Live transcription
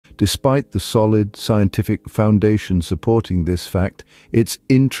Despite the solid scientific foundation supporting this fact, it's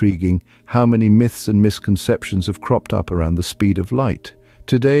intriguing how many myths and misconceptions have cropped up around the speed of light.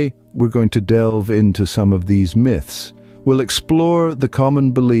 Today, we're going to delve into some of these myths. We'll explore the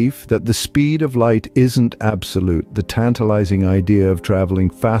common belief that the speed of light isn't absolute, the tantalizing idea of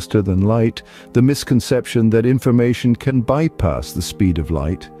traveling faster than light, the misconception that information can bypass the speed of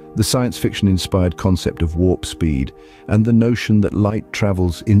light, the science fiction-inspired concept of warp speed, and the notion that light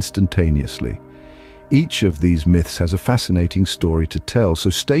travels instantaneously. Each of these myths has a fascinating story to tell, so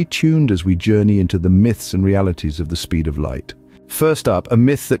stay tuned as we journey into the myths and realities of the speed of light. First up, a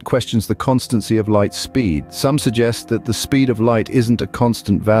myth that questions the constancy of light's speed. Some suggest that the speed of light isn't a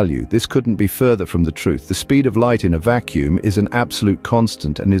constant value. This couldn't be further from the truth. The speed of light in a vacuum is an absolute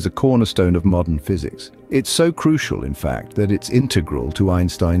constant and is a cornerstone of modern physics. It's so crucial, in fact, that it's integral to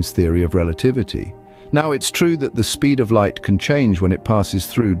Einstein's theory of relativity. Now, it's true that the speed of light can change when it passes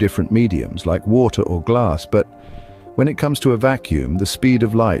through different mediums, like water or glass, but when it comes to a vacuum, the speed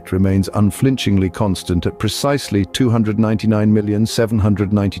of light remains unflinchingly constant at precisely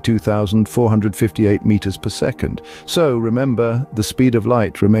 299,792,458 meters per second. So remember, the speed of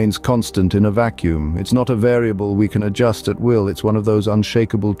light remains constant in a vacuum. It's not a variable we can adjust at will. It's one of those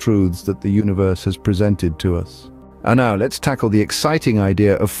unshakable truths that the universe has presented to us. And now let's tackle the exciting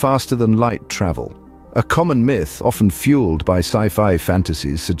idea of faster than light travel. A common myth, often fueled by sci-fi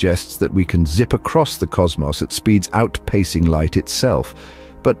fantasies, suggests that we can zip across the cosmos at speeds outpacing light itself.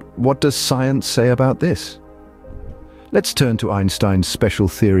 But what does science say about this? Let's turn to Einstein's special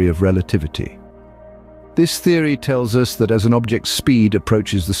theory of relativity. This theory tells us that as an object's speed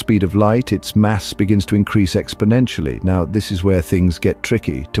approaches the speed of light, its mass begins to increase exponentially. Now, this is where things get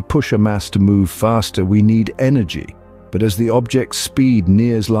tricky. To push a mass to move faster, we need energy. But as the object's speed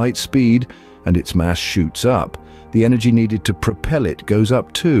nears light speed, and its mass shoots up, the energy needed to propel it goes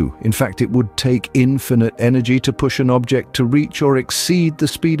up too. In fact, it would take infinite energy to push an object to reach or exceed the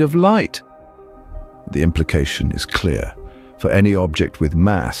speed of light. The implication is clear. For any object with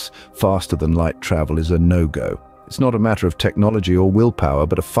mass, faster than light travel is a no-go. It's not a matter of technology or willpower,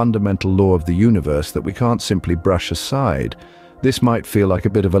 but a fundamental law of the universe that we can't simply brush aside. This might feel like a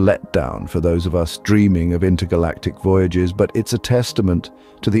bit of a letdown for those of us dreaming of intergalactic voyages, but it's a testament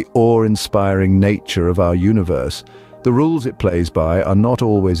to the awe-inspiring nature of our universe. The rules it plays by are not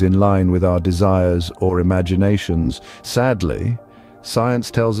always in line with our desires or imaginations. Sadly,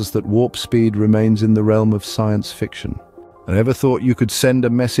 science tells us that warp speed remains in the realm of science fiction. And ever thought you could send a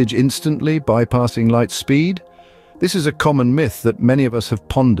message instantly, bypassing light speed? This is a common myth that many of us have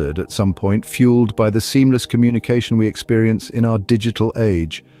pondered at some point, fueled by the seamless communication we experience in our digital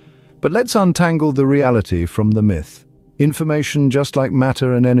age. But let's untangle the reality from the myth. Information, just like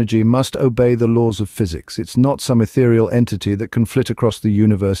matter and energy, must obey the laws of physics. It's not some ethereal entity that can flit across the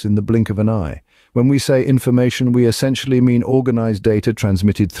universe in the blink of an eye. When we say information, we essentially mean organized data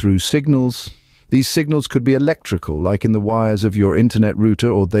transmitted through signals. These signals could be electrical, like in the wires of your internet router,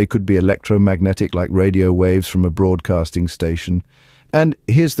 or they could be electromagnetic, like radio waves from a broadcasting station. And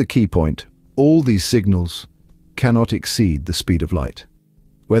here's the key point. All these signals cannot exceed the speed of light.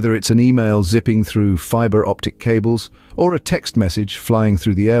 Whether it's an email zipping through fiber optic cables or a text message flying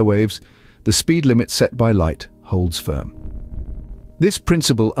through the airwaves, the speed limit set by light holds firm. This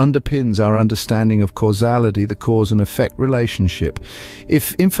principle underpins our understanding of causality, the cause and effect relationship.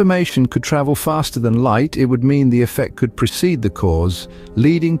 If information could travel faster than light, it would mean the effect could precede the cause,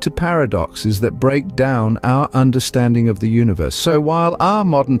 leading to paradoxes that break down our understanding of the universe. So while our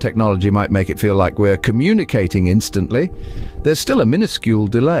modern technology might make it feel like we're communicating instantly, there's still a minuscule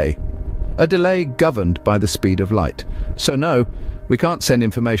delay. A delay governed by the speed of light. So no, we can't send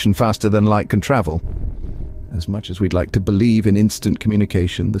information faster than light can travel. As much as we'd like to believe in instant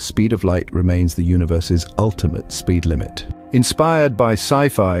communication, the speed of light remains the universe's ultimate speed limit. Inspired by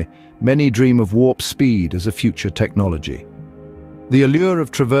sci-fi, many dream of warp speed as a future technology. The allure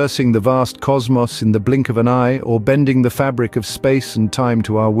of traversing the vast cosmos in the blink of an eye or bending the fabric of space and time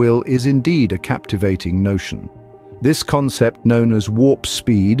to our will is indeed a captivating notion. This concept, known as warp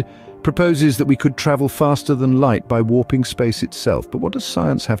speed, proposes that we could travel faster than light by warping space itself. But what does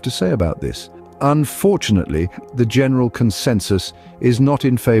science have to say about this? Unfortunately, the general consensus is not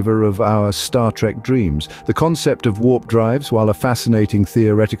in favor of our Star Trek dreams. The concept of warp drives, while a fascinating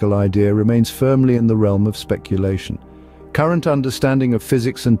theoretical idea, remains firmly in the realm of speculation. Current understanding of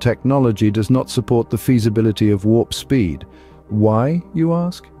physics and technology does not support the feasibility of warp speed. Why, you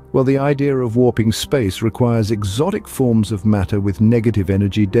ask? Well, the idea of warping space requires exotic forms of matter with negative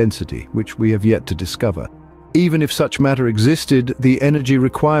energy density, which we have yet to discover. Even if such matter existed, the energy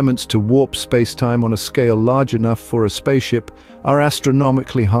requirements to warp space-time on a scale large enough for a spaceship are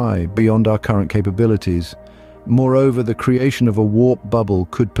astronomically high, beyond our current capabilities. Moreover, the creation of a warp bubble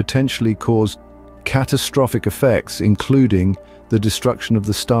could potentially cause catastrophic effects, including the destruction of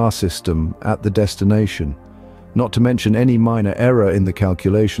the star system at the destination. Not to mention, any minor error in the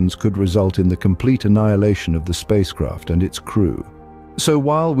calculations could result in the complete annihilation of the spacecraft and its crew. So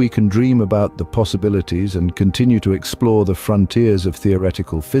while we can dream about the possibilities and continue to explore the frontiers of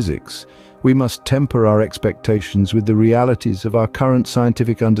theoretical physics, we must temper our expectations with the realities of our current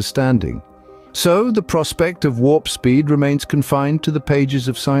scientific understanding. So the prospect of warp speed remains confined to the pages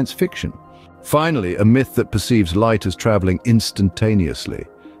of science fiction. Finally, a myth that perceives light as traveling instantaneously.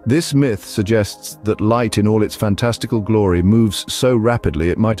 This myth suggests that light in all its fantastical glory moves so rapidly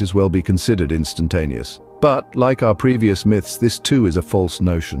it might as well be considered instantaneous. But, like our previous myths, this too is a false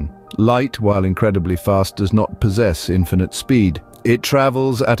notion. Light, while incredibly fast, does not possess infinite speed. It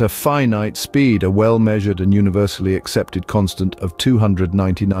travels at a finite speed, a well-measured and universally accepted constant of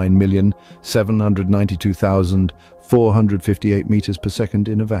 299,792,458 meters per second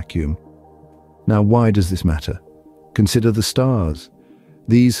in a vacuum. Now, why does this matter? Consider the stars.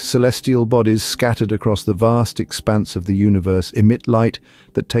 These celestial bodies scattered across the vast expanse of the universe emit light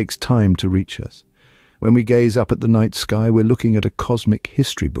that takes time to reach us. When we gaze up at the night sky, we're looking at a cosmic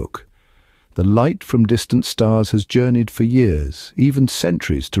history book. The light from distant stars has journeyed for years, even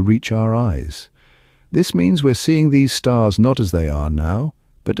centuries, to reach our eyes. This means we're seeing these stars not as they are now,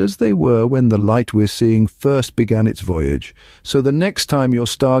 but as they were when the light we're seeing first began its voyage. So the next time you're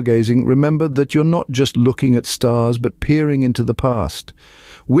stargazing, remember that you're not just looking at stars, but peering into the past,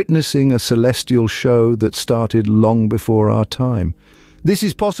 witnessing a celestial show that started long before our time. This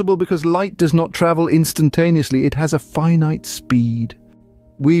is possible because light does not travel instantaneously, it has a finite speed.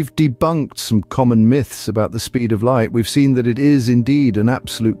 We've debunked some common myths about the speed of light. We've seen that it is indeed an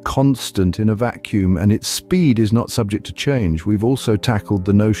absolute constant in a vacuum, and its speed is not subject to change. We've also tackled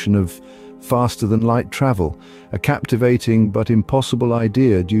the notion of faster-than-light travel, a captivating but impossible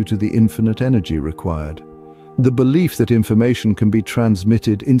idea due to the infinite energy required. The belief that information can be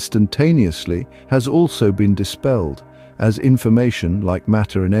transmitted instantaneously has also been dispelled, as information, like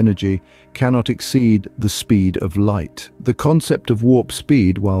matter and energy, cannot exceed the speed of light. The concept of warp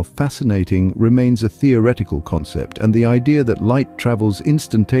speed, while fascinating, remains a theoretical concept, and the idea that light travels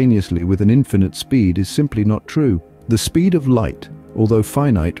instantaneously with an infinite speed is simply not true. The speed of light, although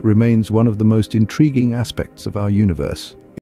finite, remains one of the most intriguing aspects of our universe.